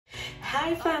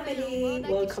Hi family,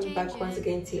 welcome back once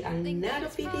again to another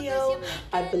video.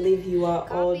 I believe you are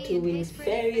all doing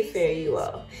very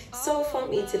well. So for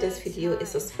me, today's video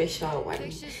is a special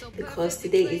one because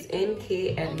today is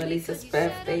NK and Melissa's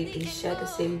birthday. They share the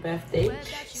same birthday,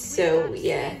 so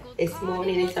yeah, it's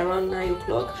morning, it's around 9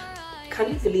 o'clock. Can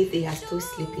you believe they are still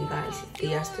sleeping, guys?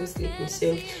 They are still sleeping.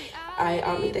 So I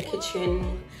am in the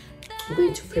kitchen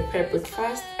going to prepare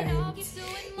breakfast, and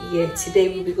yeah, today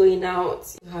we'll be going out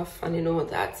to have fun and all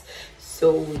that.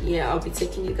 So yeah, I'll be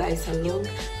taking you guys along,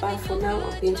 but for now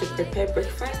I'm going to prepare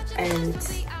breakfast. And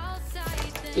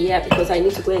yeah, because I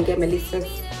need to go and get Melissa's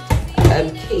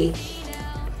cake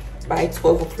by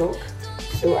 12 o'clock,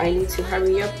 so I need to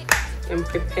hurry up and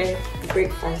prepare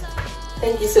breakfast.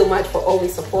 Thank you so much for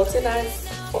always supporting us,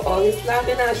 for always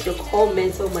loving us, your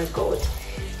comments, oh my god,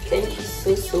 thank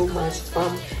you so much,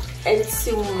 fam. And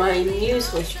to my new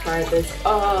subscribers,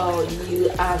 oh,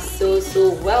 you are so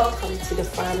welcome to the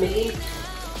family.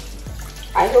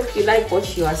 I hope you like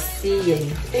what you are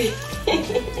seeing.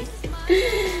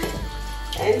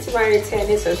 And to my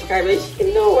returning subscribers,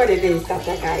 you know what it is,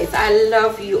 guys. I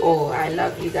love you all. I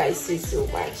love you guys so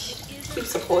much. Keep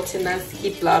supporting us,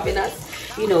 keep loving us,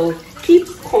 you know, keep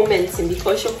commenting,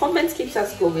 because your comments keeps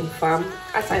us going, fam.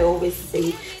 As I always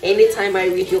say, anytime I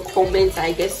read your comments,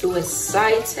 I get so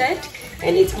excited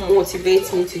and it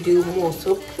motivates me to do more.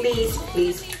 So please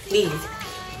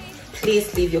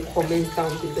leave your comments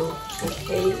down below,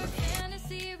 okay?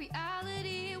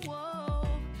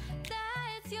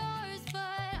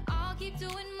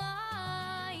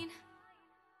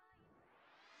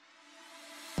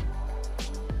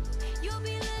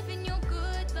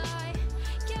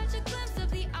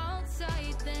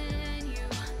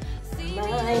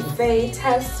 My fate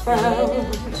has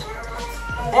found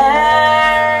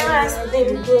a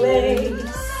resting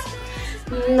place,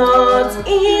 not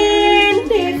in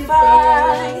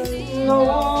device,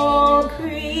 no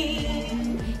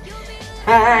creed.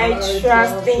 I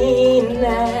trust in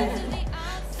the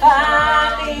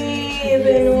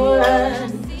living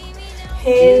one,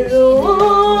 his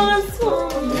wounds for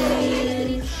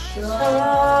me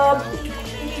shall be.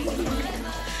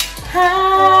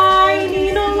 I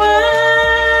need no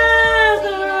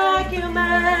other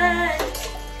argument.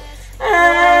 I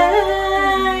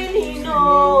need no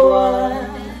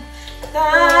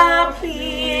other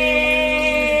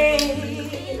plea.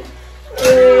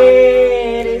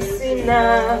 It is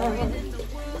enough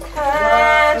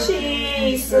that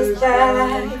Jesus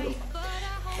died,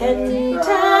 and He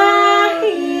died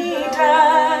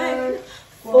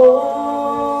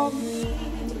for me.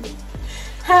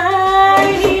 I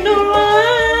need no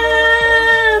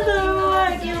other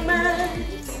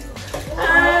argument. I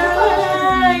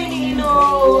need no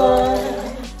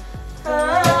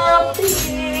other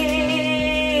plea.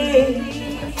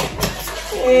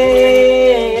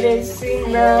 It is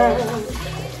enough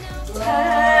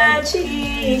that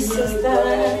Jesus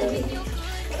died,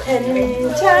 and He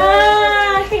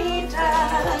died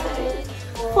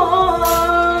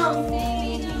for me.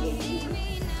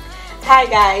 Hi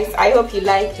guys, I hope you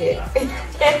liked it.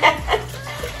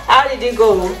 How did it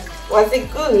go? Was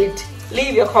it good?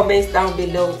 Leave your comments down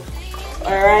below.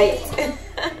 All right.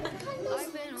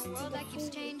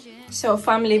 So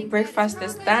family, breakfast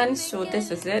is done, so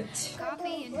this is it.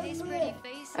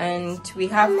 And we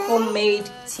have homemade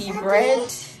tea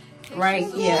bread right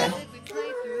here.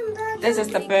 This is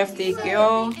the birthday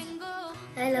girl.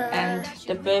 Hello. And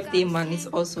the birthday man is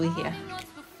also here.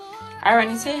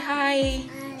 Aaron, say hi.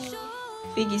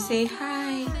 Biggie, say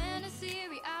hi.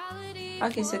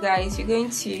 Okay, so guys, you're going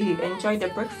to enjoy the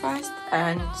breakfast,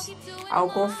 and I'll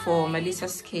go for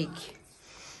Melissa's cake.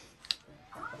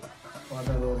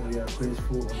 Father Lord, we are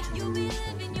grateful unto you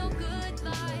for today.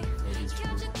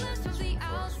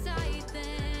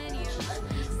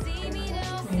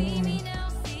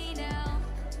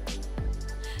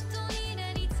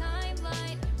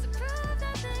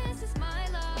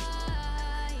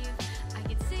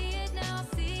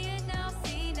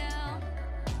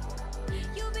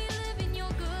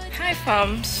 Hi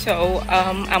fam, so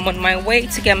I'm on my way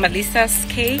to get Melissa's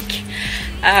cake.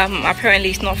 Apparently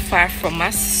it's not far from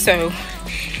us, so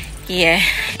yeah,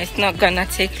 it's not gonna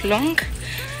take long.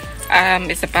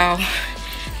 It's about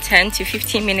 10 to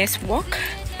 15 minutes walk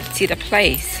to the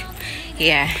place.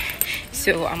 Yeah,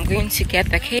 so I'm going to get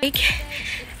the cake,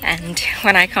 and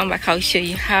when I come back I'll show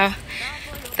you how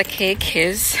the cake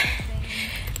is.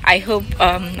 I hope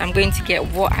I'm going to get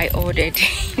what I ordered.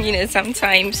 You know,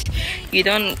 sometimes you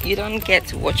don't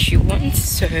get what you want,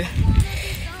 so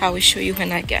I will show you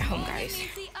when I get home, guys.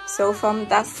 So from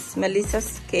that's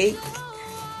Melissa's cake.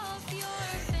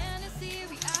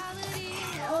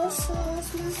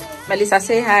 Melissa,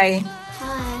 say hi.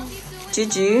 Hi.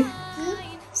 Juju,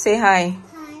 say hi.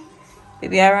 Hi.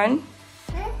 Baby Aaron,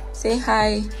 say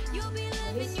hi.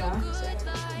 Melissa,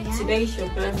 today is your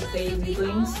birthday. We're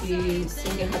going to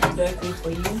sing a happy birthday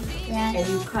for you. Yes. And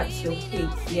you cut your cake,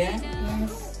 yeah?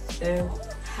 Yes. So,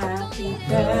 happy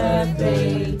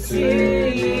birthday to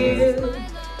you.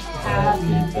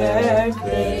 Happy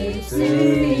birthday to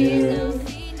you.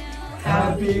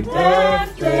 Happy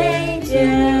birthday,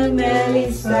 dear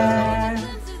Melissa.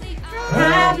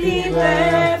 Happy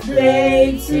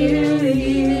birthday to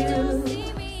you.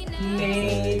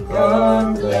 May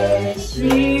God bless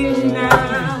you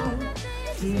now.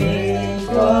 May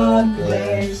God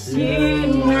bless you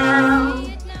now.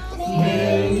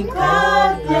 May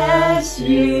God bless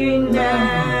you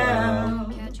now.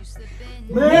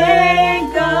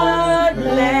 May God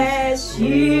bless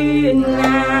you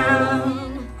now.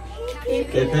 Hip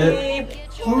hip hip,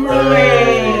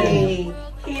 hooray!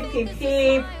 Hip hip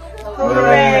hip,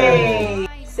 hooray!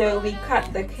 So we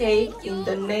cut the cake in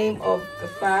the name of the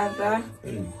Father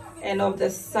and of the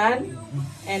Son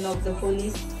and of the Holy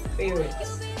Spirit.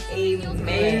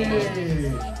 Amen.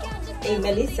 Hey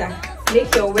Melissa,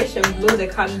 make your wish and blow the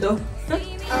candle.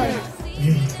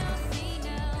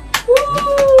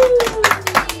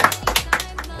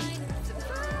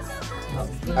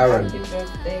 Aaron. Happy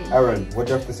birthday. Aaron, what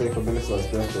do you have to say for Melissa's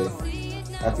birthday?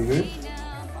 Happy who?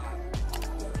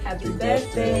 Happy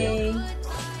birthday,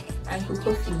 Uncle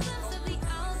Kofi.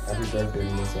 Happy birthday,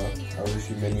 Melissa. I wish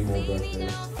you many more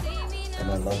birthdays. And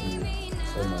I love you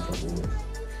so much as always.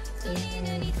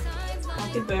 Amen.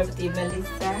 Happy birthday,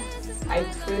 Melissa. I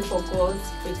pray for God's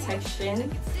protection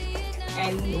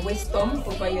and wisdom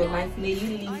over your life. May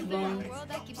you live long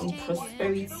in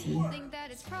prosperity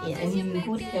and in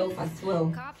good health as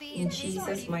well. In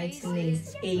Jesus' mighty name.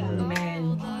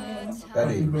 Amen.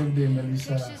 Daddy. Happy birthday,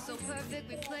 Melissa.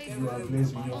 You are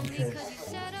blessed beyond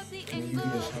curse. May you be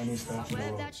a shining star to the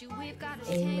world.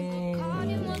 Amen.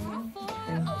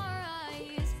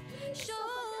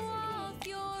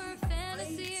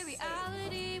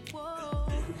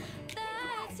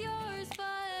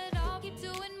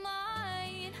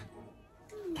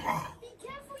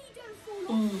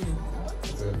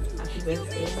 Happy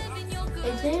birthday.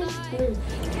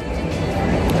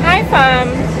 Hi fam.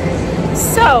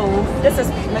 So this is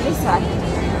Melissa.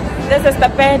 This is the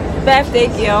birthday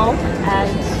girl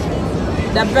and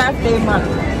the birthday man.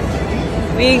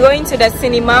 We're going to the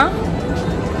cinema.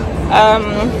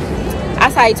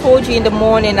 As I told you in the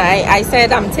morning, I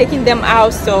said I'm taking them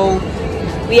out, so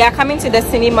we are coming to the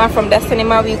cinema. From the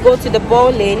cinema we go to the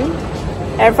bowling,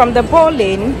 and from the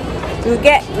bowling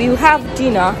we have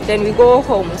dinner, then we go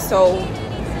home. So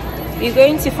we're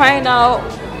going to find out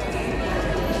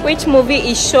which movie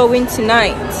is showing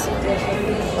tonight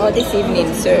or this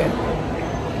evening. So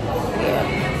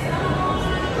yeah.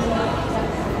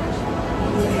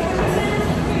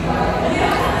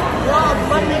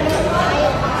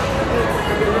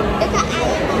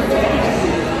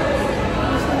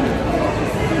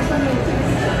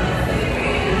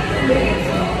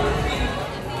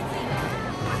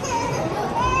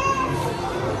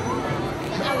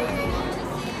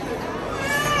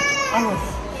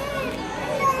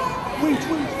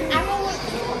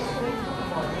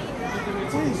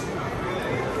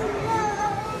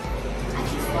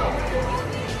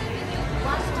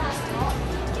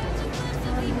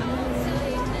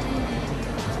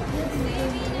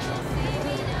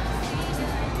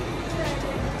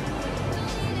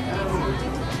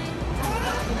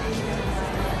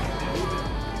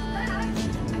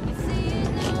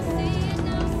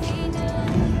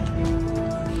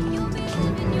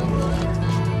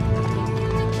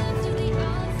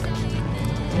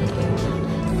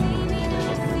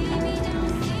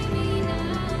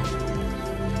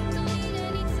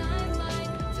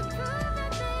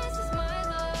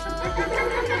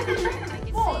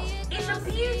 What? It's a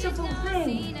beautiful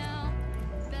thing.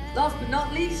 Last but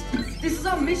not least, this is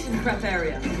our mission prep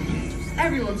area.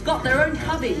 Everyone's got their own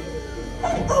cubby.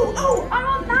 Oh, I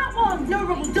want that one. No,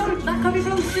 Rubble, don't. That cubby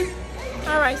belongs to...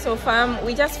 Alright, so fam,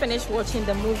 we just finished watching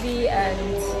the movie and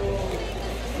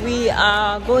we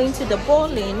are going to the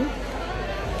bowling,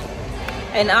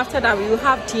 and after that we will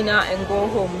have dinner and go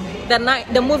home.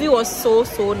 The movie was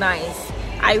so nice.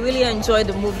 I really enjoyed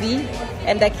the movie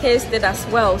and the kids did as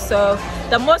well. So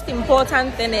the most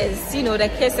important thing is, you know, the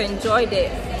kids enjoyed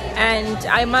it, and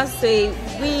I must say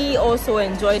we also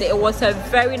enjoyed it. It was a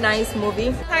very nice movie.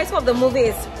 The title of the movie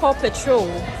is Paw Patrol.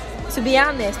 To be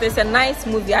honest, it's a nice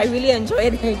movie. I really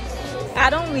enjoyed it. I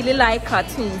don't really like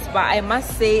cartoons, but I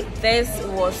must say this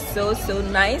was so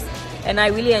nice and I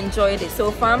really enjoyed it.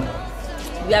 So fam,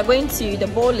 we are going to the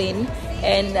bowling,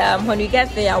 and when we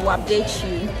get there, I will update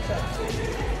you.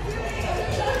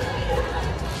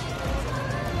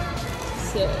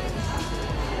 So,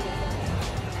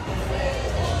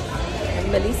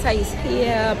 Melissa is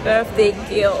here, birthday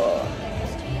girl.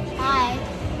 Hi.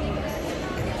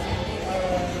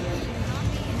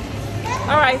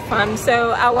 Alright, fam,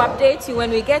 so I'll update you when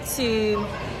we get to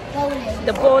Bowling.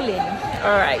 the bowling.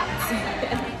 Alright.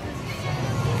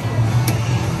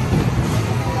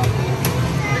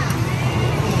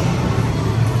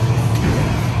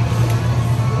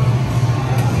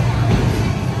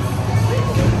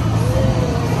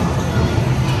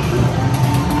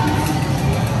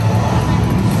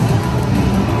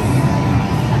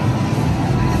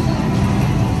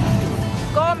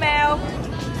 Go, Mel.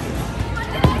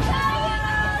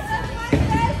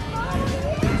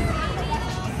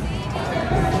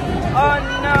 Oh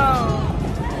no.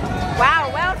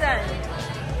 Wow, well done.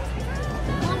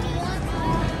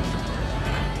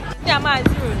 Yeah, my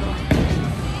zero.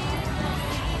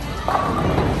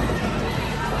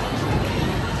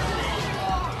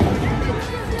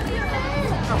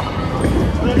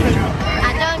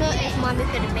 I don't know if mommy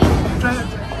could make it.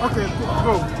 Okay,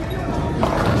 go.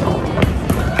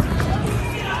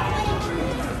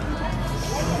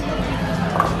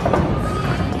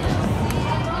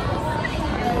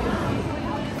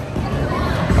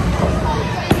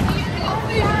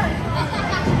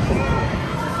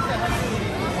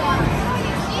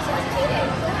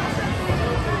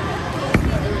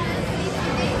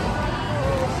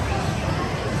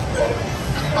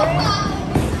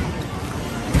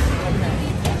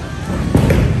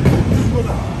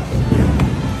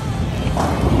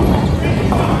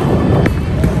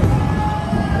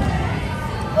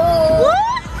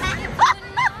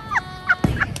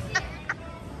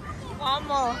 One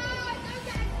more.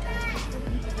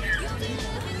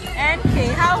 NK,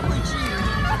 how could you?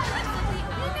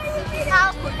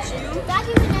 How could you?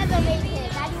 Daddy would never make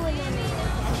it. Daddy would never make it.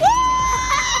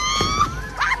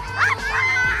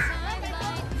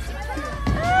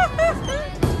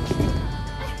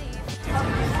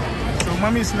 So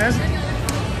mommy's next.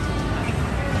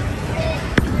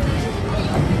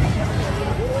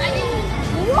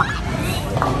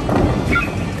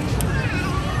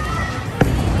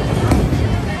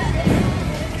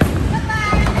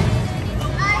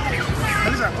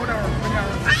 Melissa, hold on.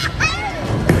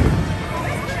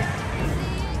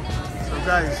 So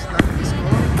guys, that's the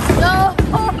score. No.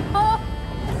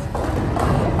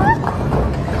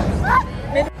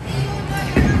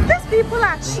 These people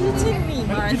are cheating me,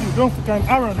 man. Don't forget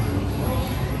Aaron.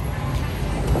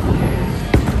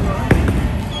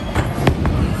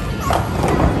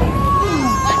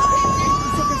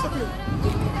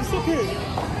 It's okay.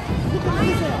 Look at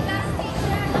Melissa.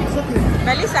 It's okay.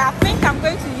 Melissa, I think I'm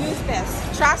going to use this.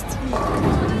 Trust me.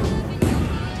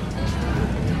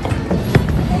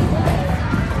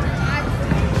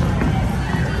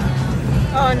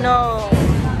 Oh no.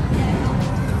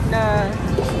 No.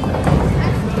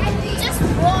 Just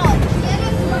walk.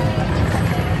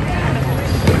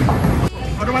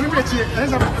 Hold on,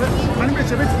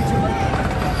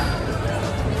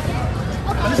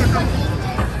 Melissa, come.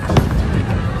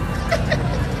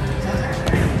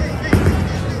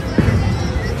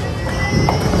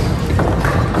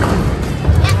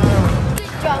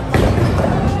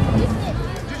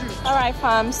 Alright,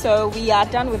 fam, so we are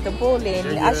done with the bowling.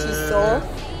 As you saw,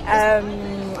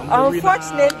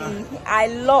 unfortunately I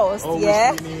lost.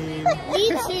 Yeah, Me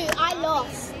too. I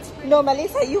lost. no,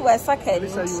 Melissa, you were second.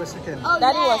 Melissa, you were second. Oh,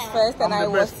 Daddy yeah. was first and I I'm the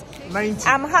was. best. 90.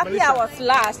 I'm happy Melissa. I was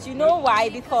last. You know why?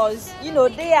 Because you know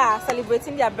they are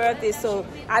celebrating their birthday, so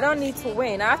I don't need to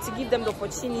win. I have to give them the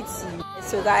opportunity.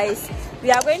 So guys,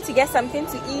 we are going to get something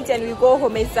to eat and we go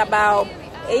home. It's about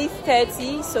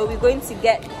 8:30, so we're going to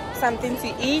get something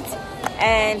to eat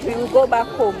and we will go back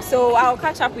home. So I'll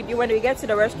catch up with you when we get to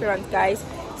the restaurant, guys.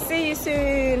 See you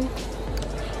soon.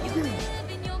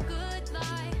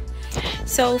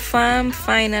 So fam,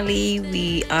 finally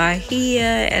we are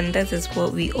here and that is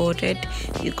what we ordered.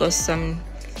 We got some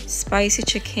spicy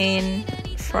chicken,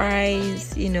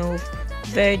 fries, you know,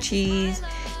 veggies,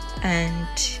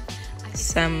 and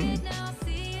some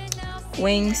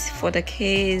wings for the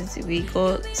kids. We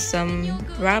got some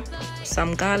wrap,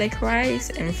 some garlic rice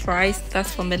and fries.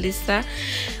 That's for Melissa.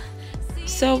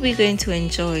 So we're going to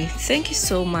enjoy. Thank you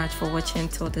so much for watching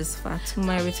till this far. To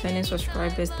my returning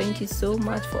subscribers, thank you so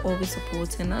much for always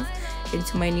supporting us. And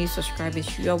to my new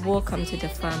subscribers, you are welcome to the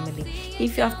family.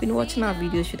 If you have been watching our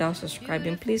videos without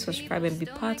subscribing, please subscribe and be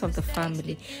part of the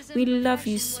family. We love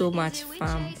you so much,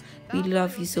 fam. We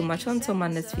love you so much. Until my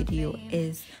next video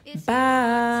is bye.